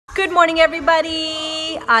Good morning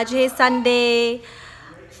everybody. आज है Sunday.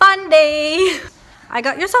 Fun day. I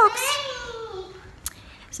got your socks.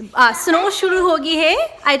 Snow शुरू हो गई है.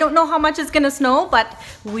 I don't know how much it's gonna snow, but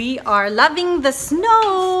we are loving the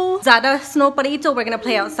snow. ज़्यादा snow पड़ी so we're gonna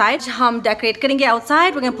play outside. हम decorate करेंगे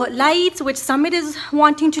outside. We're gonna put lights, which Summit is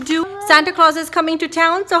wanting to do. Santa Claus is coming to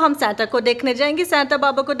town, so हम Santa को देखने जाएंगे, Santa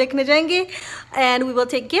बाबा को देखने जाएंगे, and we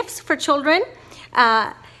will take gifts for children.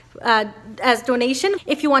 As donation.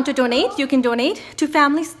 If you want to donate, you can donate to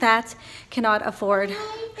families that cannot afford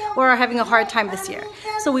or are having a hard time this year.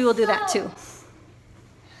 So we will do that too.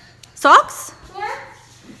 Socks? Yeah.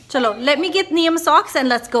 Chalo, let me get Niyam socks and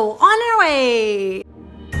let's go on our way.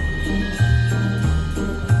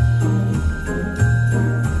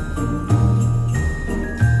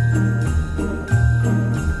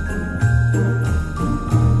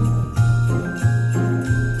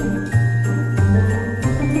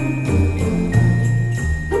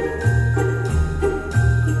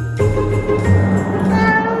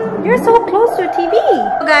 You're so close to a TV.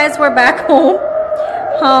 Guys, we're back home.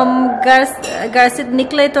 घर से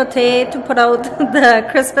निकले तो थे to put out the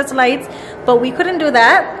Christmas lights, but we couldn't do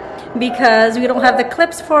that because we don't have the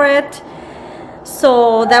clips for it.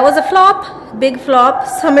 So that was a flop, big flop.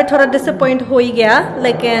 हमें थोड़ा disappoint हो ही गया,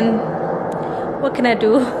 लेकिन what can I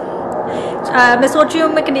do? मैं सोच रही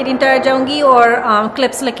हूँ मैं Canadian Tire जाऊँगी और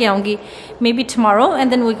clips लेके आऊँगी. Maybe tomorrow,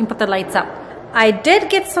 and then we can put the lights up. I did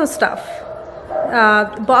get some stuff.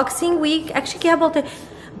 Boxing week, actually क्या बोलते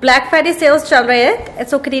Black Friday sales चल रहे हैं,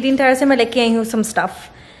 so Canadian Tire से मैं लेके आई हूँ some stuff,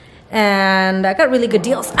 and I got really good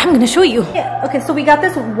deals. I'm gonna show you. Yeah, okay, so we got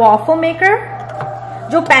this waffle maker,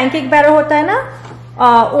 जो pancake batter होता है ना,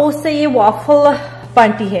 उससे ये waffle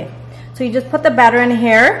बनती है. So you just put the batter in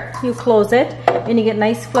here, you close it, and you get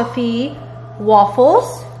nice fluffy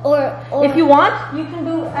waffles. Or if you want, you can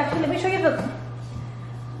do. Actually, let me show you the.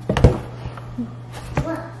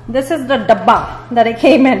 This is the dabba that it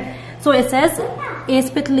came in. So it says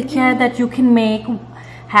इस लिखा है that you can make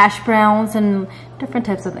hash browns and different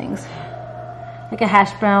types of things, like a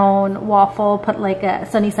hash brown waffle, put like a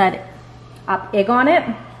sunny side up egg on it.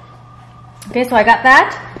 Okay, so I got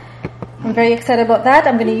that. I'm very excited about that.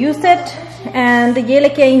 I'm going to use it. And ये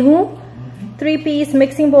लेके आई हूँ 3-piece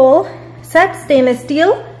mixing bowl set, stainless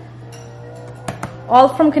steel, all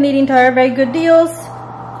from Canadian Tire. Very good deals.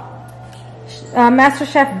 Master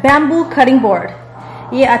Chef bamboo cutting board.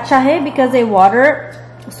 ये अच्छा है because a water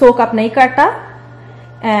soak up नहीं करता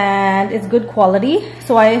and it's good quality.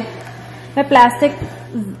 So my plastic,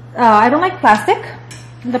 I don't like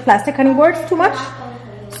the plastic cutting boards too much.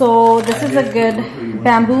 So this is a good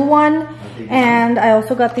bamboo one, and I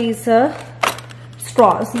also got these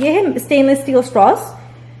straws. ये है stainless steel straws.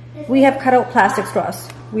 We have cut out plastic straws.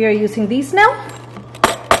 We are using these now.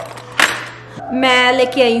 मैं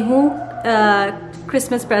लेके आई हूँ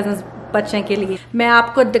Christmas presents बच्चे के लिए. मैं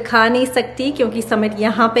आपको दिखा नहीं सकती क्योंकि समिट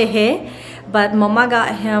यहाँ पे है, but Mama got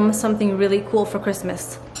him something really cool for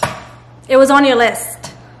Christmas. It was on your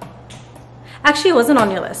list. Actually, it wasn't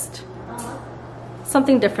on your list.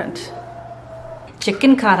 Something different.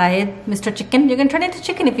 Chicken खा रहा है, Mr. Chicken. You're gonna turn into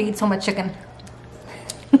chicken if you eat so much chicken.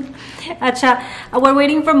 Acha, we're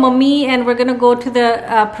waiting for Mummy and we're gonna go to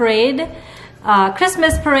the parade.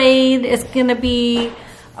 Christmas parade is gonna be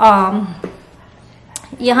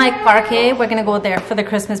यहाँ एक park है. We're gonna go there for the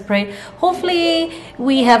Christmas parade. Hopefully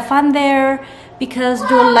we have fun there because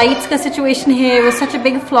जो lights का situation है, it was such a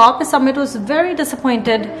big flop. Summit was very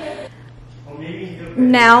disappointed.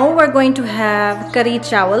 Now we're going to have curry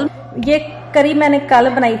chawal. ये curry मैंने कल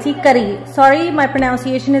बनाई थी. Curry, sorry my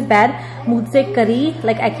pronunciation is bad. मुझसे curry,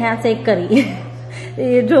 like I can't say curry.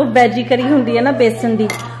 जो veggie curry होती है ना बेसन दी,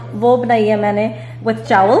 वो बनाई है मैंने with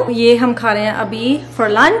चावल. ये हम खा रहे हैं अभी for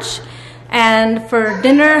lunch, and for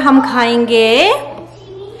dinner हम खाएंगे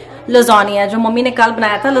lasagna जो मम्मी ने कल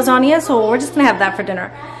बनाया था lasagna. So we're just gonna have that for dinner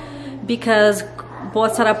because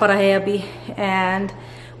बहुत सारा पड़ा है अभी and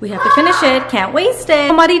we have to finish it. Can't waste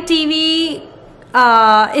it. हमारी TV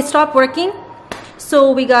it stopped working,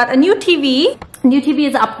 so we got a new TV. New TV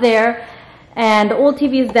is up there and the old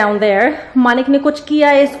TV is down there. Manik ने कुछ किया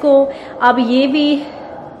है इसको, अब ये भी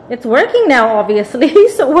it's working now obviously.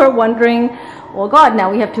 So we're wondering, oh God, now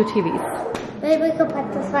we have 2 TVs. Maybe we could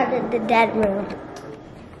put this one in the den room.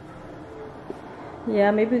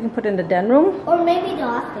 Yeah, maybe we can put it in the den room. Or maybe the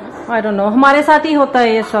office. I don't know. हमारे साथ ही होता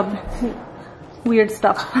है ये सब weird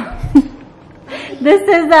stuff. This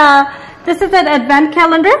is an advent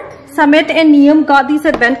calendar. Summit and Niyam got these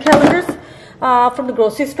advent calendars from the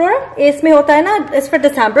grocery store. इसमें होता है ना, it's for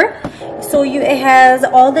December. So it has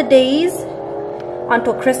all the days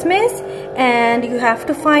until Christmas, and you have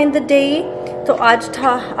to find the day. So आज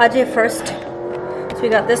है first. So we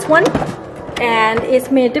got this one, and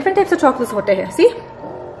इसमें different types of chocolates होते हैं. See?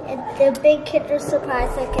 The big Kinder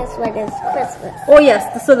Surprise, I guess, what is Christmas. Oh yes,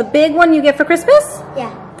 so the big one you get for Christmas?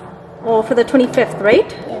 Yeah. Oh, for the 25th,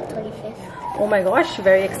 right? Yeah, 25th. Oh my gosh,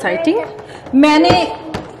 very exciting.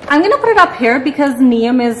 I'm gonna put it up here because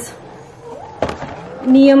Niyam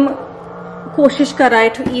कोशिश कर रहा है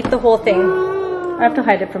to eat the whole thing. I have to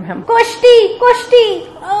hide it from him. Koshti!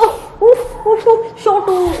 Oh,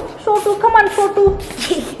 Shotu, come on, Shotu.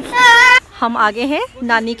 हम आगे हैं,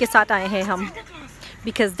 नानी के साथ आए हैं हम.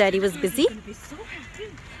 Because daddy was busy.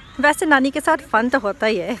 वैसे नानी के साथ fun तो होता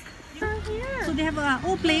ही है. So they have a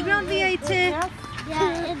playground भी है इच्छे.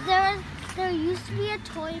 Yeah, there used to be a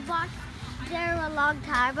toy box there a long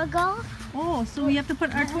time ago. Oh, so we have to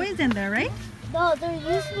put our toys in there, right? No, there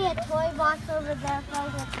used to be a toy box over there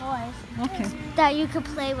filled with toys. Okay. That you could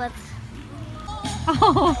play with.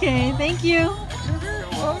 Oh, okay, thank you.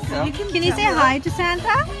 Can you say hi to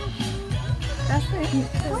Santa? That's it.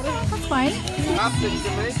 Oh, that's fine. Something to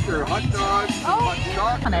make your hot dogs, hot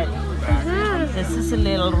chocolate. This is a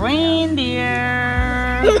little reindeer.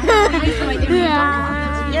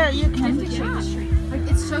 Yeah, you can.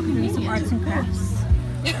 It's so convenient. Some arts and crafts.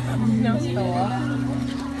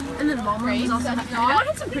 And then Walmart also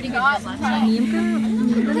had some pretty good deals last night.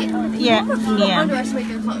 Yeah, yeah. Underestimate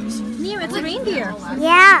their clothes. Niyam, it's a reindeer.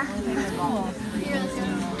 Yeah.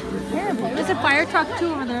 There's a fire truck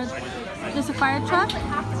too over there. There's a fire truck.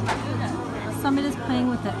 Somebody is playing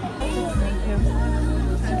with it.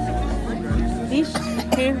 Ish,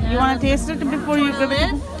 here, you want to taste it before you give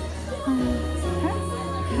it?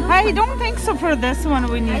 I don't think so. For this one,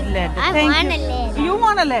 we need lead. I Thank want you. a lid. You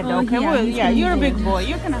want a lead? Okay, yeah, well, he's yeah, gonna you're a need big boy.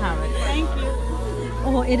 You can have it. Thank you.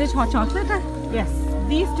 Oh, it is hot chocolate? Yes,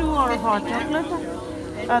 these two are hot chocolate.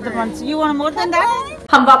 Other ones. You want more than that?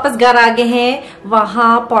 हम वापस घर आ गए हैं.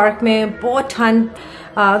 वहाँ park में बहुत ठंड.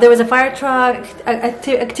 There was a fire truck,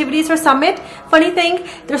 activities for Summit. Funny thing,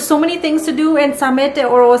 there's so many things to do in Summit.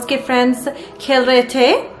 और उसके friends खेल रहे थे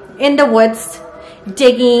in the woods,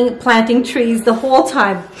 digging, planting trees the whole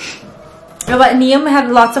time. But Niyam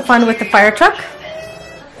had lots of fun with the fire truck.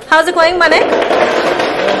 How's it going, Manik?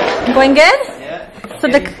 Going good? Yeah. So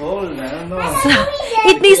the Cold, man. No.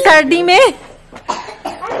 इतनी सर्दी में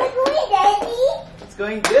It's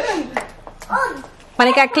going good.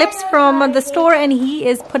 Manik got clips from the store and he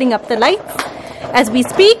is putting up the lights as we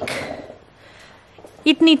speak.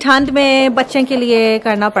 इतनी ठंड में बच्चों के लिए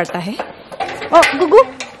करना पड़ता है. Oh, Gugu,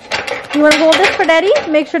 you want to hold this for Daddy?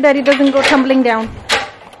 Make sure Daddy doesn't go tumbling down.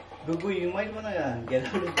 Gugu, you might want to get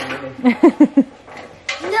out of the way.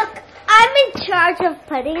 Look, I'm in charge of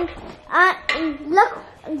putting. Look,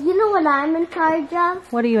 you know what I'm in charge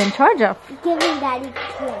of? What are you in charge of? Giving Daddy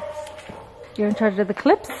clips. You're in charge of the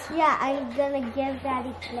clips? Yeah, I'm gonna give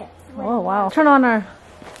Daddy clips. Oh wow.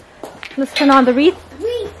 Let's turn on the wreath.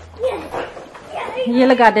 ये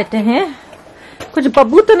लगा देते हैं. कुछ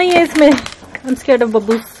बब्बू तो नहीं है इसमें. I'm scared of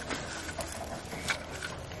bubboos.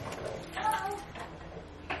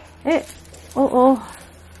 Hey, oh,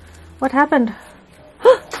 what happened?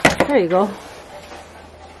 There you go.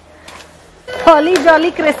 Holly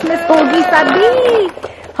jolly Christmas hogi sadi.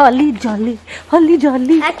 Holly jolly. I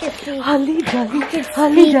can see. Holly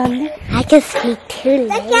jolly. I can speak two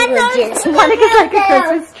languages. Monica is like a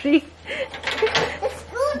Christmas tree.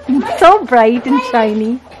 So bright and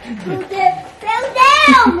shiny. Scooter, fell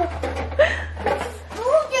down!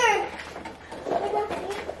 Scooter!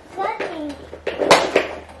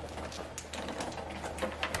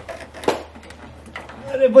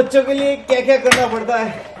 अरे बच्चों के लिए क्या-क्या करना पड़ता है?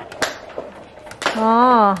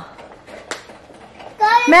 हाँ.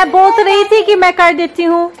 मैं बोल तो रही थी कि मैं कर देती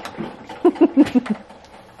हूँ.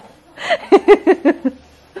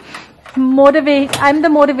 I'm the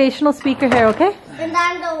motivational speaker here, okay? And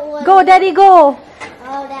I'm the one. Go, Daddy, go.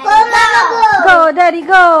 Oh, Daddy. Go, Mama, go. Go, Daddy,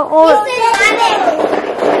 go. Oh.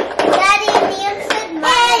 Daddy, Liam said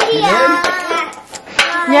Daddy.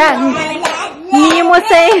 Yeah. Niyam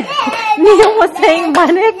was saying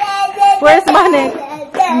Manik. Where's Manik?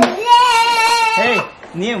 Hey,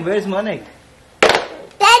 Niyam, where's Manik?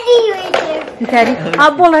 Daddy right here. Daddy.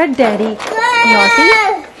 आप बोल रहे Daddy. Naughty.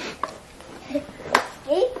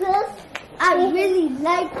 Hey, Chris. I really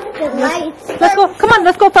like the lights. Let's go. Come on,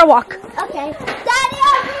 let's go for a walk. Okay. Daddy,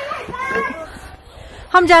 I'll be right back.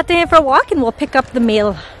 हम जाते हैं for a walk and we'll pick up the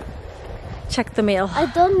mail. Check the mail. I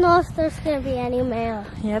don't know if there's going to be any mail.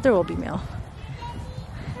 Yeah, there will be mail.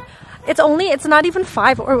 It's not even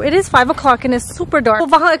 5, or it is 5 o'clock and it's super dark.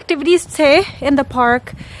 वहाँ activities थे in the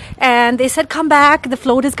park and they said come back, the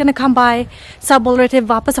float is gonna come by. Sab bol rahe the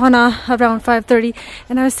wapas aana around 5:30,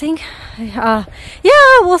 and I was saying yeah,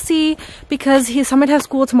 we'll see, because Summit has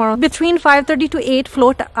school tomorrow. Between 5:30 to 8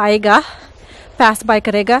 float aayega, pass by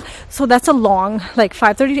karega, so that's a long, like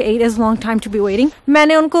 5:30 to 8 is a long time to be waiting.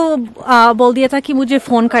 मैंने उनको बोल दिया था कि मुझे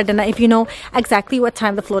phone कर देना if you know exactly what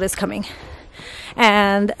time the float is coming,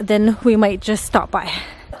 and then we might just stop by.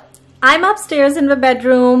 I'm upstairs in the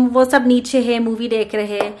bedroom. वो सब नीचे है, movie देख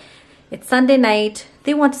रहे. It's Sunday night.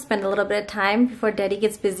 They want to spend a little bit of time before Daddy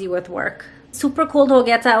gets busy with work. Super cold हो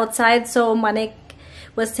गया था outside, so Manik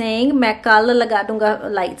was saying मैं कल लगा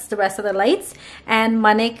दूंगा lights, the rest of the lights, and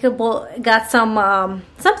Manik got some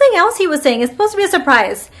something else he was saying. It's supposed to be a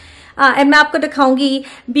surprise, and मैं आपको दिखाऊंगी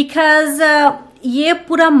because ये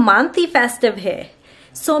पूरा month ही festive है.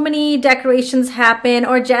 So many decorations happen,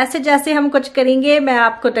 और जैसे जैसे हम कुछ करेंगे मैं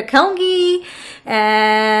आपको दिखाऊंगी.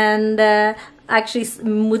 And actually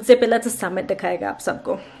मुझसे पहले तो Summit दिखाएगा आप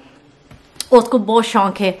सबको. उसको बहुत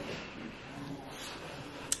शौक है.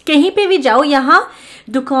 कहीं पे भी जाओ यहाँ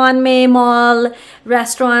दुकान में, mall,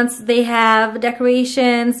 restaurants, they have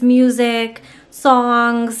decorations, music,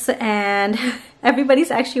 songs, and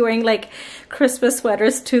everybody's actually wearing like Christmas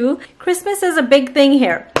sweaters too. Christmas is a big thing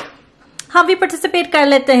here. हम भी participate कर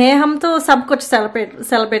लेते हैं, हम तो सब कुछ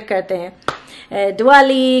celebrate करते हैं.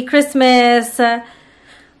 Diwali, Christmas,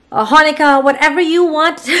 Hanukkah, whatever you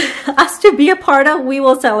want us to be a part of, we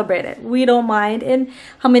will celebrate it. We don't mind, and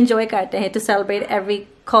हम enjoy करते हैं to celebrate every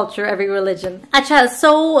culture, every religion. अच्छा,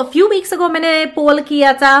 so a few weeks ago मैंने poll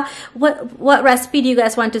किया था, what recipe do you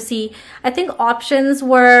guys want to see? I think options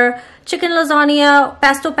were chicken lasagna,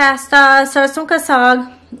 pesto pasta, सरसों का साग,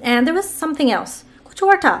 and there was something else. कुछ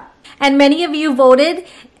और था. And many of you voted,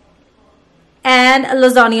 and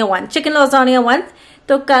lasagna won. Chicken lasagna won.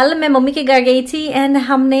 तो कल मैं mummy के घर गई थी and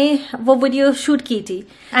हमने वो वीडियो शूट की थी.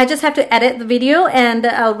 I just have to edit the video and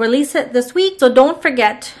I'll release it this week. So don't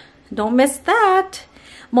forget, don't miss that.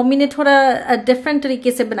 Mummy ने थोड़ा different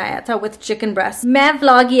तरीके से बनाया था with chicken breast. मैं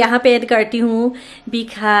vlog यहाँ पे edit करती हूँ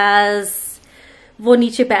because वो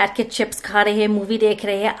नीचे बैठ के chips खा रहे हैं, movie देख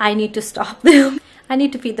रहे हैं. I need to stop them. I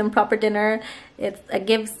need to feed them proper dinner. It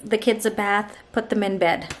gives the kids a bath, put them in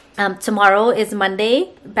bed. Tomorrow is Monday,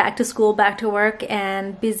 back to school, back to work,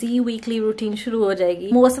 and busy weekly routine शुरू हो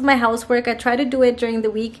जाएगी. Most of my housework I try to do it during the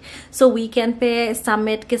week, so weekend पे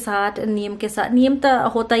Summit के साथ, नियम के साथ, नियम तो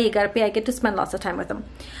होता ही घर पे, I get to spend lots of time with them.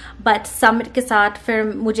 But Summit के साथ फिर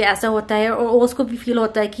मुझे ऐसा होता है, और उसको भी feel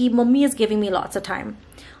होता है कि Mummy is giving me lots of time.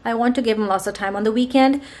 I want to give him lots of time on the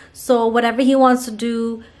weekend, so whatever he wants to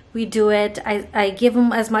do, we do it. I give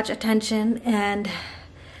him as much attention and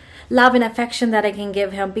love and affection that I can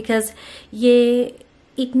give him, because ये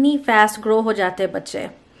इतनी fast grow हो जाते हैं बच्चे.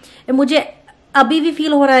 और मुझे अभी भी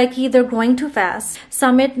feel हो रहा है कि they're growing too fast.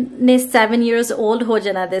 Summit ने 7 years old हो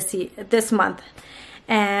जाना this month,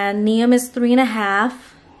 and Niam is 3.5.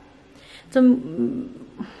 So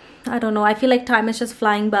I don't know, I feel like time is just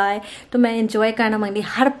flying by. तो मैं enjoy करना मांगती,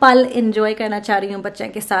 हर पल enjoy करना चाह रही हूँ बच्चों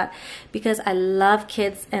के साथ, because I love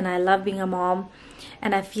kids and I love being a mom,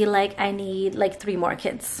 and I feel like I need like 3 more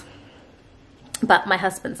kids. But my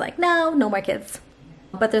husband's like, no more kids.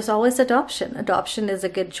 But there's always adoption. Adoption is a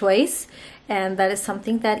good choice, and that is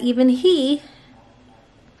something that even he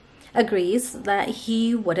agrees that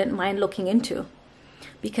he wouldn't mind looking into,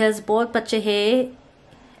 because बहुत बच्चे हैं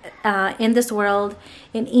in this world,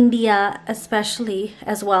 in India especially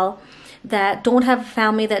as well, that don't have a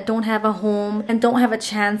family, that don't have a home, and don't have a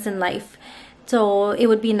chance in life. So it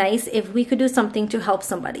would be nice if we could do something to help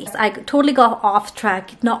somebody. I totally got off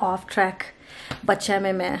track, not off track. बच्चा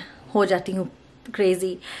में मैं हो जाती हूँ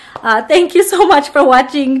crazy. Thank you so much for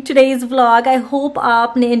watching today's vlog. I hope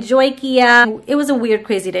आपने enjoy किया. It was a weird,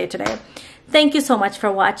 crazy day today. Thank you so much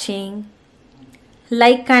for watching.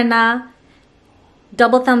 Like करना,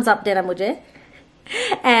 double thumbs up देना मुझे,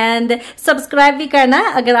 and subscribe भी करना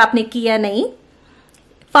अगर आपने किया नहीं.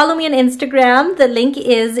 Follow me on Instagram. The link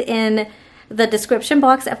is in the description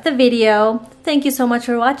box of the video. Thank you so much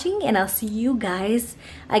for watching, and I'll see you guys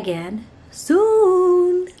again soon.